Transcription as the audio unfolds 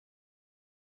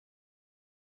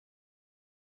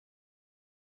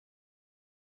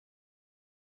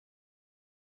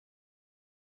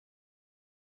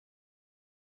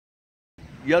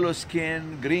yellow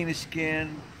skin, green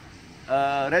skin,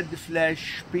 red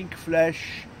flesh, pink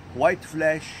flesh, white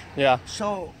flesh. Yeah.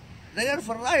 So they are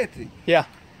variety. Yeah.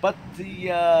 But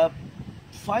the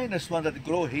finest one that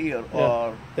grow here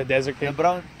are the Desert the King.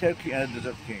 brown turkey and the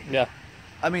desert king. Yeah.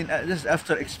 I mean, this is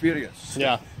after experience.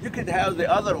 Yeah. You could have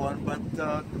the other one, but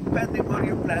depending where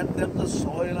you plant them, the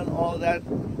soil and all that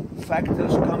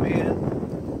factors come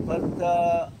in.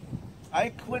 But I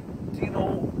quit,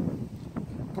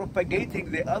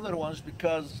 propagating the other ones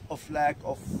because of lack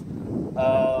of,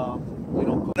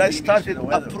 I started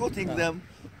uprooting them,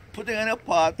 putting in a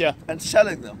pot, and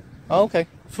selling them. Oh, okay.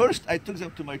 First, I took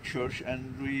them to my church,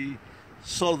 and we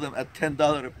sold them at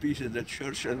 $10 a piece in the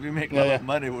church, and we make a lot of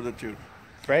money with the church.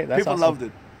 Great, that's People awesome. loved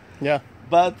it. Yeah.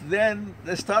 But then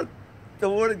the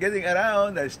word getting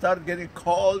around, I started getting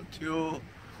called to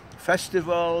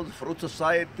festivals, fruit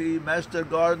society, master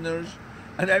gardeners,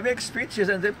 and I make speeches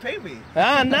and they pay me.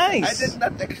 Ah, nice. I did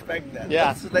not expect that. Yeah.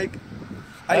 That's like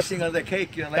icing on the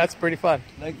cake. That's pretty fun.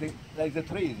 Like the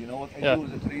trees. What I do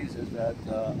with the trees is that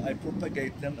I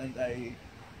propagate them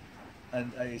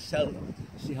and I sell them.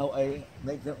 See how I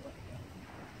make them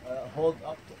hold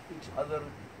up to each other.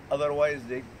 Otherwise,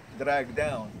 they drag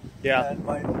down. Yeah. And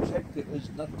my objective is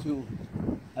not to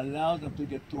allow them to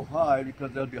get too high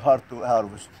because they'll be hard to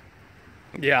harvest.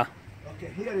 Yeah.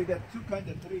 Okay, here you got two kinds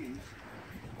of trees.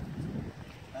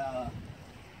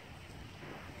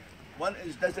 One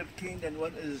is Desert King and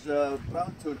one is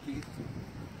brown turkey.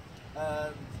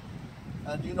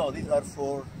 And these are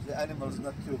for the animals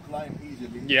not to climb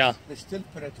easily. Yeah. They still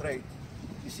penetrate.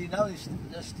 You see now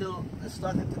they're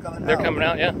starting to come out. They're coming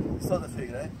out, yeah. Saw the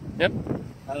fig, right? Yep.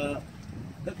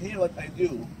 Look here what I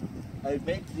do. I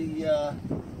make the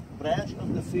branch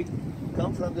of the fig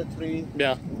come from the tree.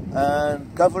 Yeah.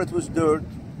 And cover it with dirt.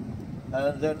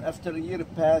 And then after a year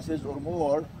passes or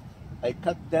more, I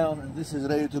cut down and this is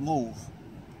ready to move.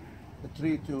 The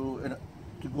tree to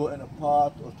go in a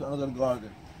pot or to another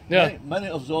garden. Yeah. Many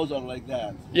of those are like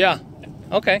that. Yeah.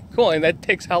 Okay, cool. And that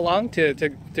takes how long to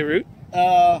root?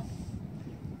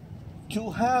 To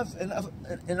have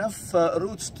enough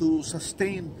roots to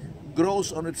sustain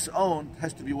growth on its own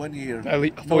has to be 1 year. At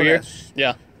least no 4 years? less.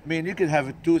 Yeah. I mean, you can have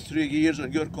it 2-3 years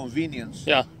on your convenience.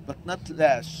 Yeah. But not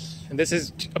less. And this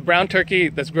is a brown turkey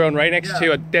that's grown right next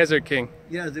to a Desert King.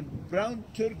 Yeah, the brown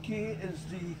turkey is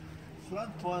the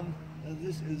front one, and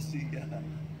this is the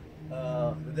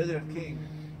Desert King.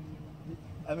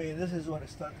 I mean, this is when it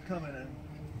starts coming, and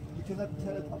you cannot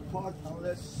tell it apart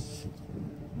unless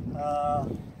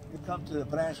you come to the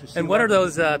branches. And what are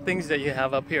those things that you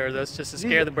have up here? Are those just to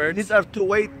scare the birds? These are to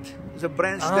weight the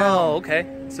branch down. Oh, okay.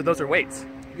 So those are weights.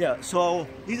 Yeah, so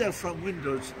these are from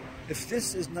windows. If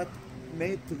this is not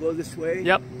made to go this way,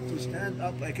 to stand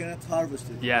up, I cannot harvest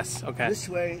it. Yes, okay. This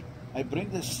way, I bring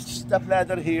this step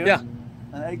ladder here,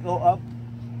 and I go up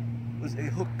with a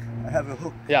hook. I have a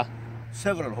hook. Yeah.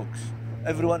 Several hooks.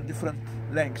 Everyone different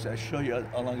lengths. I show you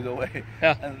along the way.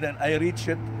 Yeah. And then I reach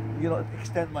it,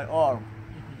 extend my arm.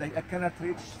 Like I cannot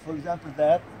reach, for example,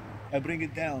 that. I bring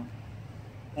it down.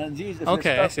 And these, if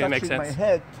okay, they start touching my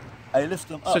head, I lift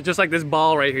them up. So just like this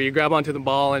ball right here, you grab onto the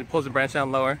ball and it pulls the branch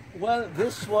down lower? Well,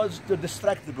 this was to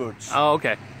distract the birds. Oh,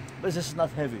 okay. But this is not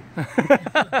heavy.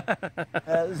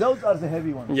 Those are the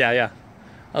heavy ones. Yeah, yeah.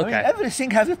 Okay. I mean,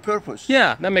 everything has a purpose.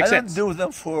 Yeah, that makes sense. I don't do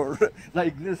them for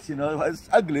like this, It's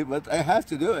ugly, but I have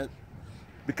to do it.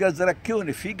 Because the raccoon,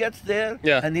 if he gets there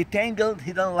and he tangled,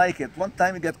 he don't like it. One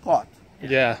time he get caught.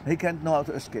 Yeah. He can't know how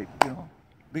to escape,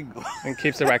 Bingo. And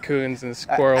keeps the raccoons and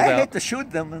squirrels I out. hate to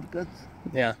shoot them because,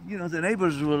 yeah. The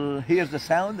neighbors will hear the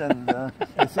sound and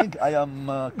they think I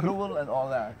am cruel and all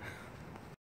that.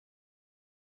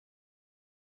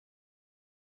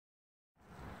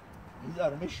 These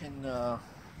are mission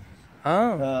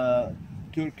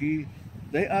turkey.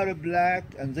 They are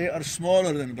black and they are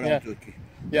smaller than brown turkey.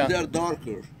 Yeah. They are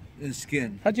darker in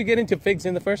skin. How'd you get into figs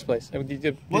in the first place?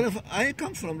 Well, I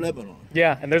come from Lebanon.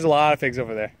 Yeah, and there's a lot of figs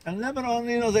over there. And Lebanon,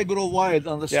 they grow wild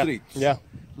on the streets. Yeah.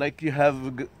 Like you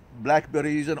have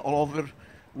blackberries and all over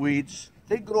weeds.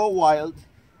 They grow wild.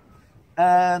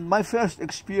 And my first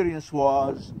experience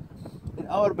was in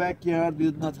our backyard we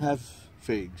did not have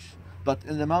figs. But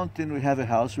in the mountain we have a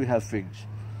house, we have figs.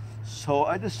 So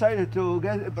I decided to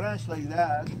get a branch like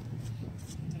that,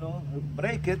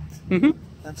 break it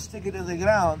and stick it in the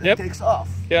ground. It takes off.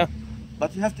 Yeah.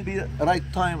 But you have to be at the right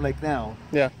time like now.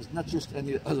 Yeah. It's not just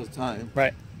any other time.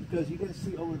 Right. Because you can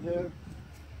see over there,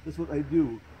 that's what I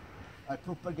do. I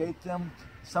propagate them.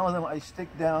 Some of them I stick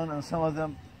down and some of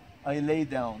them I lay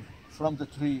down from the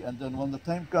tree. And then when the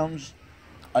time comes,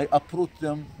 I uproot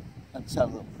them and sell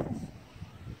them.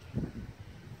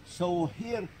 So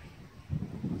here,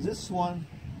 This one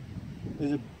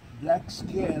is a black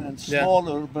skin and Yeah.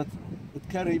 smaller, but it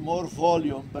carry more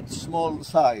volume, but small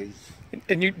size.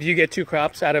 And do you get two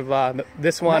crops out of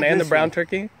this one Not and the this brown one.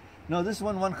 turkey? No, this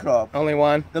one crop. Only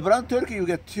one? The brown turkey you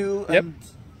get two, Yep.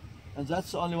 and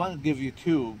that's the only one that give you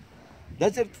two.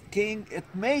 Desert King, it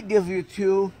may give you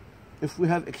two if we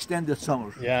have extended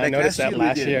summer. Yeah, I Like noticed that we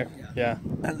last did. year. Yeah.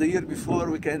 And the year before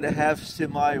we kind of have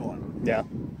semi one. Yeah.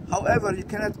 However, you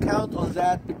cannot count on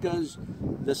that because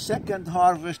the second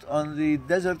harvest on the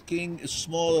Desert King is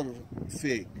smaller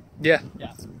fig Yeah.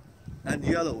 Yeah. and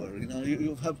yellower. You know,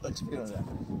 you have experienced that.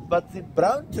 But the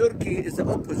brown turkey is the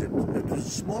opposite. It is a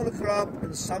small crop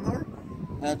in summer,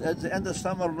 and at the end of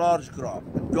summer, large crop.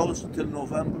 It goes till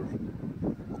November.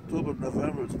 October,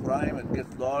 November, it's prime and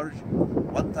gets large.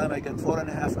 One time I get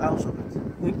 4.5 ounces of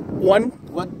it.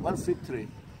 One fig tree.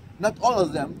 Not all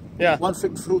of them. Yeah. One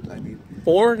fig fruit, I mean.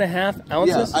 4.5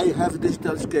 ounces? Yeah, I have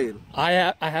digital scale.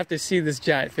 I have to see this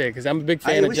giant fig because I'm a big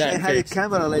fan I of wish I giant had figs. a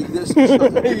camera like this. To show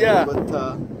the people, Yeah.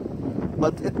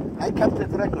 But I kept it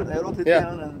record. I wrote it Yeah.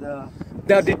 down and.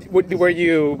 Now, were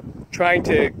you trying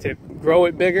to grow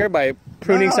it bigger by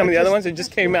pruning No, some of it the other ones? It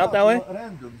just came out that way?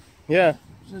 Random. Yeah.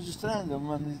 It's just random,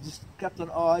 and it just kept an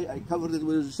eye. I covered it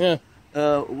with Yeah.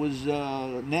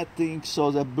 netting so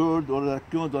the bird or the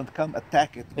raccoon don't come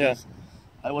attack it. Yeah. because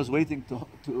I was waiting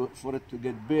for it to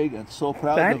get big and so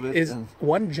proud That of it. is and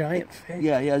one giant fig.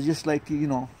 yeah, just like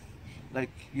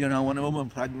when a woman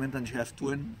pregnant and she has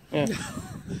twin. Yeah.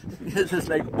 It's just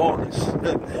like bonus.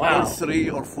 Wow. Or 3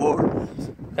 or 4.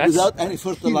 That's Without any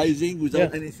fertilizing,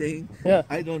 without Yeah. anything. Yeah.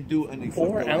 I don't do any 4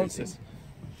 fertilizing. ounces.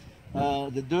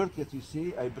 The dirt that you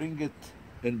see, I bring it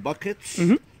in buckets,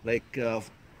 Mm-hmm. like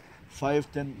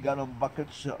 5-10 gallon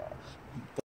buckets.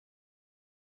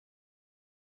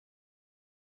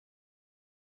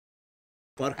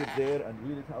 Park it there and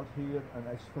wheel it out here, and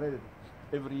I spread it.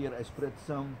 Every year I spread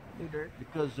some New dirt.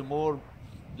 because the more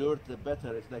dirt, the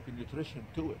better. It's like a nutrition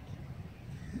to it.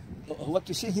 What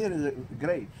you see here is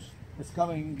grapes. It's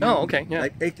coming Oh, okay, yeah.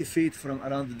 like 80 feet from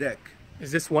around the deck.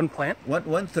 Is this one plant?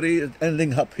 One tree is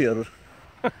ending up here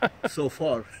so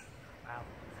far.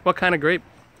 What kind of grape?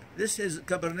 This is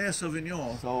Cabernet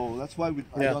Sauvignon, so that's why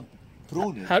I Yeah. don't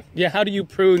prune it. How do you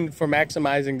prune for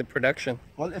maximizing the production?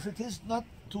 Well, if it is not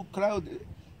too crowded,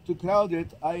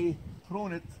 I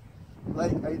prune it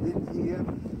like I did here,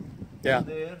 Yeah. and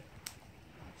there.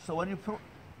 So when you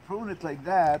prune it like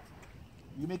that,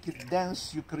 you make it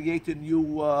dense. You create a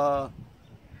new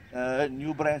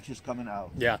branches coming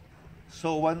out. Yeah.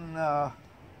 So when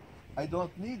I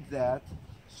don't need that,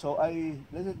 so I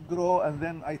let it grow and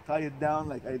then I tie it down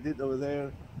like I did over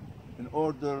there in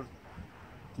order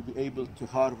to be able to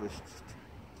harvest.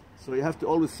 So you have to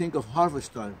always think of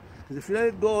harvest time. Because if you let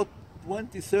it go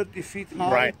 20, 30 feet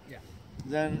high, Right. Yeah.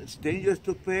 then it's dangerous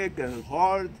to pick and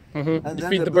hard, and You then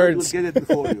feed the the bird birds. will get it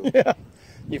before you. Yeah.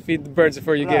 You feed the birds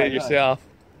before you get Right, it yourself.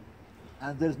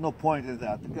 And there's no point in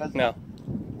that because No.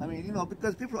 I mean,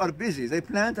 because people are busy. They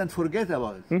plant and forget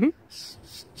about it. Mm-hmm.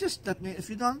 It's just that, if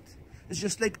you don't, it's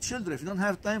just like children. If you don't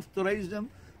have time to raise them,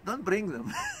 don't bring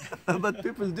them. But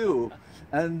people do.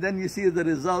 And then you see the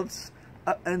results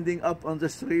ending up on the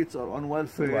streets or on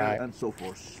welfare Right. and so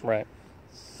forth. Right.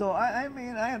 So,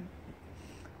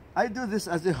 I do this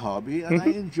as a hobby and I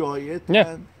enjoy it.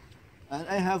 Yeah. And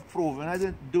I have proven I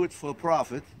didn't do it for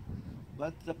profit,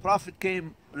 but the profit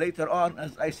came later on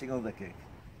as icing on the cake.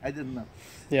 I did not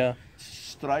Yeah.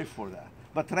 strive for that.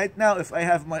 But right now, if I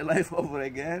have my life over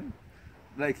again,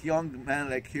 like young man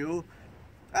like you,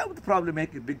 I would probably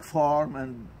make a big farm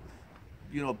and,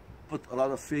 put a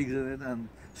lot of figs in it and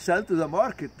sell to the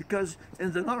market, because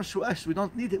in the Northwest, we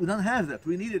don't need it. We don't have that.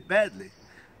 We need it badly.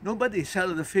 Nobody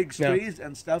sells the fig No. trees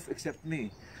and stuff except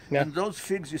me. Yeah. And those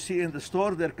figs you see in the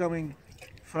store, they're coming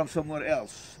from somewhere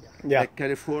else, Yeah. like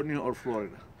California or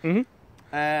Florida. Mhm.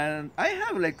 And I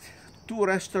have like 2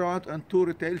 restaurants and 2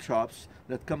 retail shops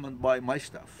that come and buy my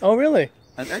stuff. Oh, really?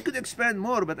 And I could expand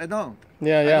more, but I don't.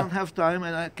 Yeah, I yeah. don't have time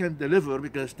and I can't deliver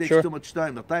because it takes Sure. too much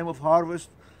time. The time of harvest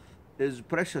is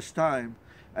precious time.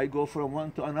 I go from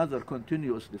one to another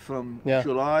continuously from Yeah.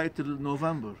 July till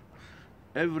November.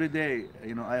 Every day,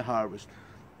 I harvest.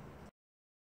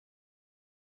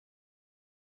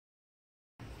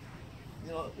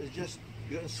 It's just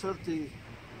you insert the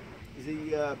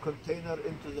container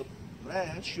into the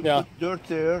branch, you Yeah. put dirt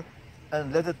there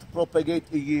and let it propagate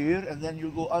a year, and then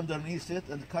you go underneath it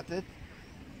and cut it,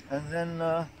 and then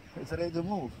it's ready to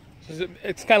move.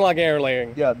 It's kind of like air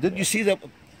layering. Yeah, did you see the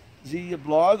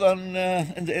blog on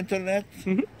in the internet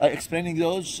explaining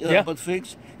those Yeah. about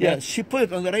figs? Yeah. Yeah, she put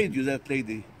it on the radio, that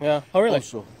lady. Yeah. Oh, really?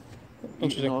 Also,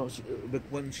 Interesting. but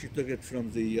when she took it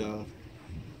from the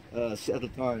Seattle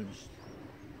Times.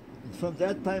 And from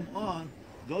that time on,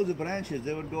 those branches,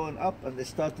 they were going up and they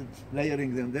started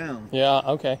layering them down. Yeah,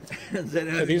 okay. And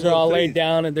then So these are all laid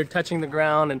down and they're touching the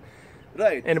ground, and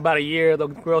right. in about a year they'll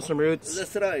grow some roots.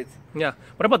 That's right. Yeah.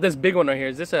 What about this big one right here?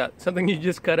 Is this something you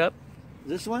just cut up?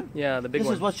 This one? Yeah, the big this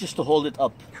one. This is what's just to hold it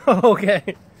up.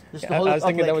 Okay. Just Yeah, to hold I it was up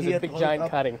thinking that like was here, a big hold it giant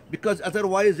up, cutting. Because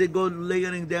otherwise they go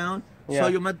layering down. Yeah. So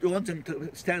you want them to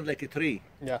stand like a tree.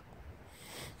 Yeah.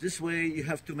 This way you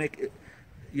have to make it,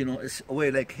 you know, a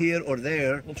way like here or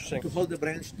there Interesting. to hold the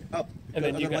branch up. And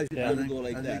then you Otherwise got- it yeah. doesn't go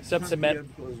like that. Some cement.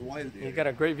 Wild You got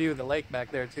a great view of the lake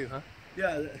back there too, huh?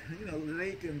 Yeah, you know, the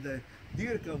lake and the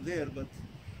deer come there, but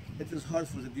it is hard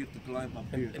for the deer to climb up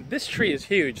here. And this tree is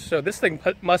huge, so this thing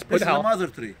must This put is a out mother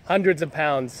tree. hundreds of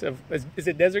pounds of. Is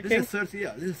it Desert This King? is 30,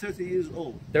 yeah, this is 30 years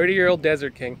old. 30-year-old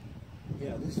Desert King.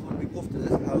 Yeah, this is when we go to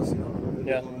this house, you know.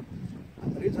 Yeah.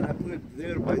 The reason I put it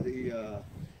there by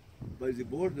the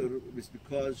border is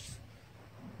because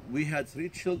we had 3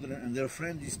 children and their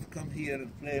friends used to come here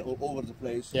and play all over the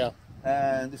place. Yeah.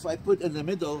 And if I put in the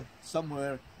middle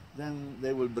somewhere, then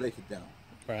they will break it down.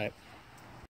 Right.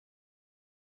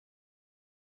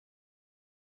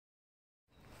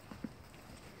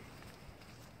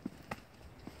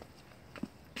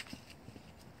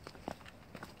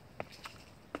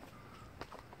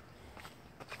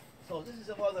 So this is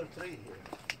a mother tree here.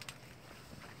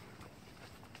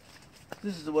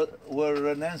 This is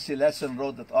where Nancy Lesson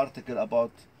wrote that article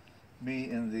about me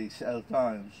in the Seattle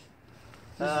Times.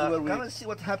 This is where come and see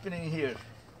what's happening here.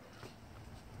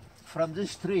 From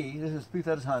this tree, this is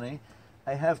Peter's honey,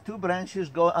 I have 2 branches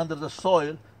going under the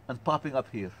soil and popping up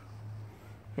here.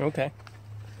 Okay.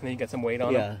 And then you got some weight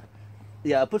on them.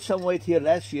 Yeah, I put some weight here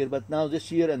last year, but now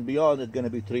this year and beyond it's going to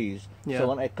be trees. Yeah. So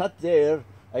when I cut there,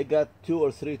 I got 2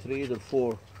 or 3 trees or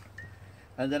 4.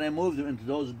 And then I moved them into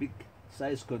those big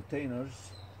size containers.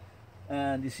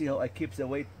 And you see how I keep the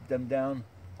weight them down?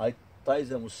 I tie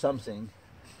them with something.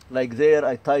 Like there,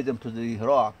 I tie them to the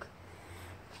rock.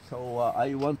 So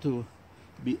I want to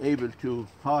be able to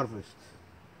harvest.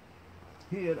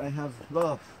 Here I have a lot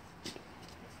of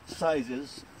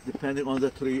sizes, depending on the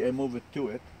tree, I move it to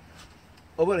it.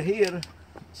 Over here,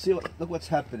 see, look what's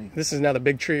happening. This is another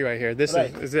big tree right here. This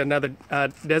Right. is it another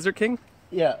Desert King?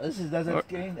 Yeah, this is Desert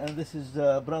King, and this is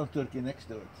brown turkey next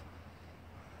to it.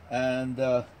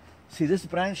 And see this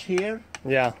branch here?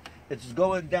 Yeah. It's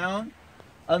going down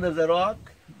under the rock,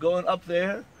 going up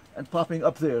there, and popping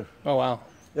up there. Oh wow.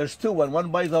 There's 2,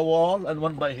 one by the wall and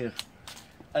one by here.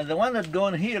 And the one that's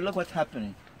going here, look what's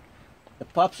happening.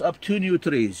 It pops up 2 new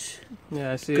trees.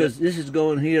 Yeah, I see Because it. this is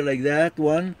going here like that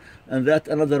one, and that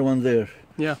another one there.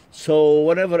 Yeah. So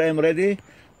whenever I'm ready,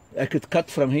 I could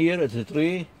cut from here, it's a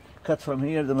tree, cut from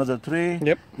here, another tree.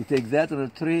 Yep. You take that other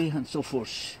tree, and so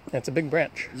forth. That's a big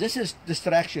branch. This is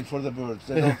distraction for the birds.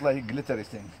 They don't like glittery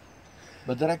thing.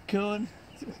 But the raccoon,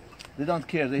 they don't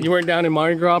care. They, You weren't down in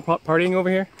Mardi Gras partying over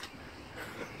here?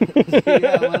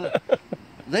 yeah, well,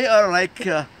 they are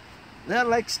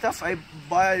like stuff I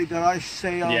buy at a garage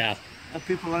sale. Yeah. And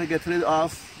people want to get rid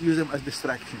of, use them as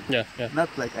distraction. Yeah, yeah. Not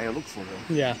like I look for them.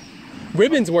 Yeah.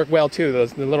 Ribbons work well too, the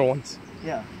little ones.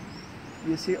 Yeah.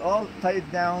 You see, all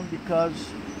tied down because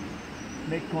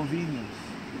make convenience.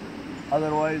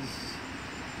 Otherwise,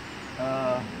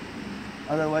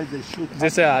 they shoot. Is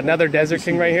this another Desert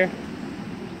King right here?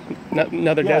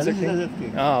 Another Yeah, Desert this is King? Desert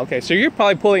King. Oh, okay. So you're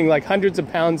probably pulling like hundreds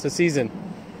of pounds a season.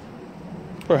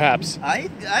 Perhaps. I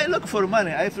look for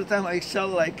money. Every time I sell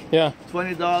like Yeah.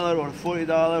 $20 or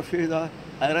 $40, $50,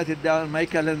 I write it down in my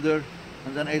calendar,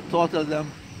 and then I total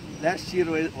them. Last year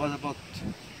it was about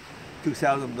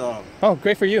 $2,000. Oh,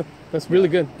 great for you. That's really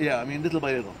good. Yeah, I mean little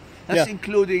by little. That's Yeah.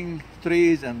 including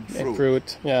trees and fruit. And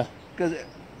fruit, yeah. Because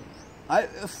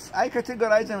if I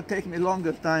categorize them, it take me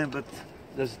longer time, but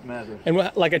doesn't matter. And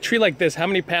like a tree like this, how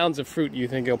many pounds of fruit do you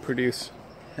think it'll produce?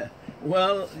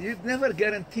 Well, you never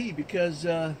guarantee because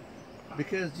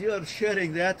you're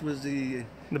sharing that with the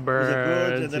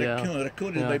birds and the yeah. raccoon. The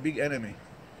raccoon is Yeah. my big enemy.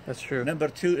 That's true. Number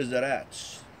 2 is the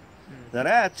rats. The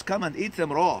rats come and eat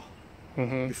them raw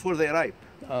before they ripe,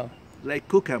 like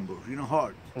cucumber, you know,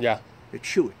 hard. Yeah. They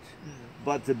chew it.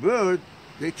 But the bird,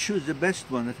 they choose the best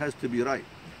one that has to be ripe.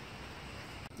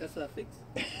 That's a fix.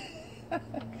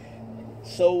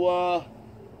 So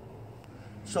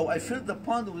I fill the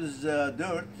pond with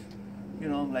dirt, you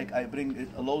know, like I bring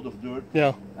a load of dirt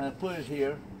Yeah. and I put it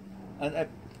here, and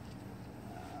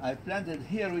I planted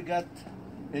here. We got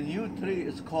a new tree.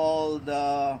 It's called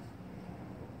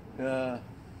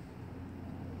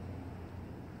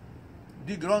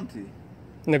Negronti.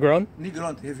 Negron?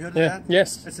 Negronti. Have you heard Yeah. of that?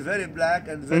 Yes. It's very black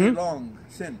and very long,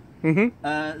 thin. Mm-hmm.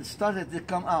 And it started to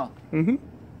come out. Mm-hmm.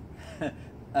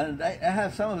 And I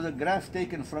have some of the grass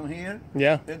taken from here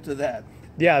Yeah. into that.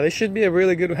 Yeah, this should be a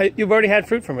really good. Hey, you've already had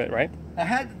fruit from it, right? I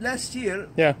had last year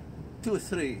Yeah. 2 or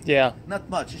 3. Yeah. Not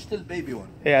much. It's still baby one.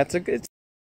 Yeah, it's a good.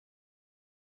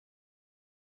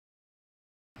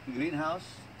 Greenhouse.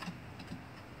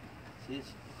 See,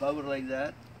 it's covered like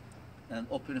that, and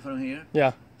open from here,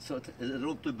 Yeah. so there's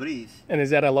room to breathe. And is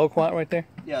that a loquat right there?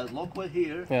 Yeah, local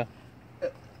here. Yeah.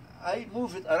 I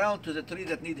move it around to the tree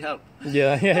that need help.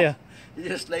 Yeah. Yeah. Yeah.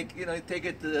 Just like, you take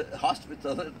it to the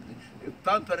hospital, you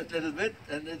pamper it a little bit,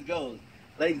 and it goes.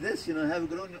 Like this, have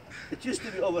grown. It used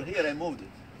to be over here, I moved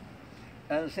it.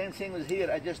 And the same thing was here,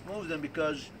 I just moved them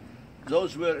because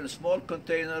those were in a small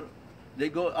container. They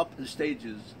go up in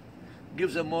stages,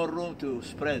 gives them more room to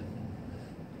spread.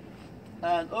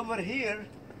 And over here,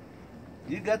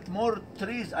 you got more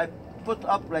trees I put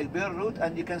up like bare root,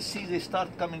 and you can see they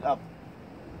start coming up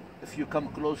if you come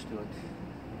close to it.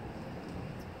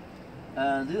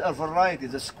 And these are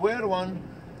varieties. The square one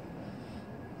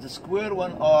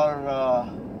are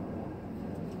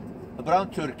a brown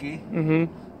turkey. Mm-hmm.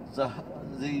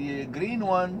 The green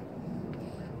one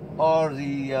are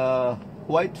the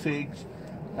white figs,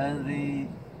 and the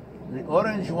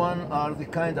orange one are the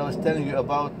kind I was telling you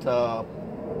about,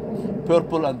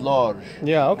 purple and large.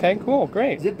 Yeah. Okay. Cool.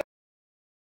 Great. They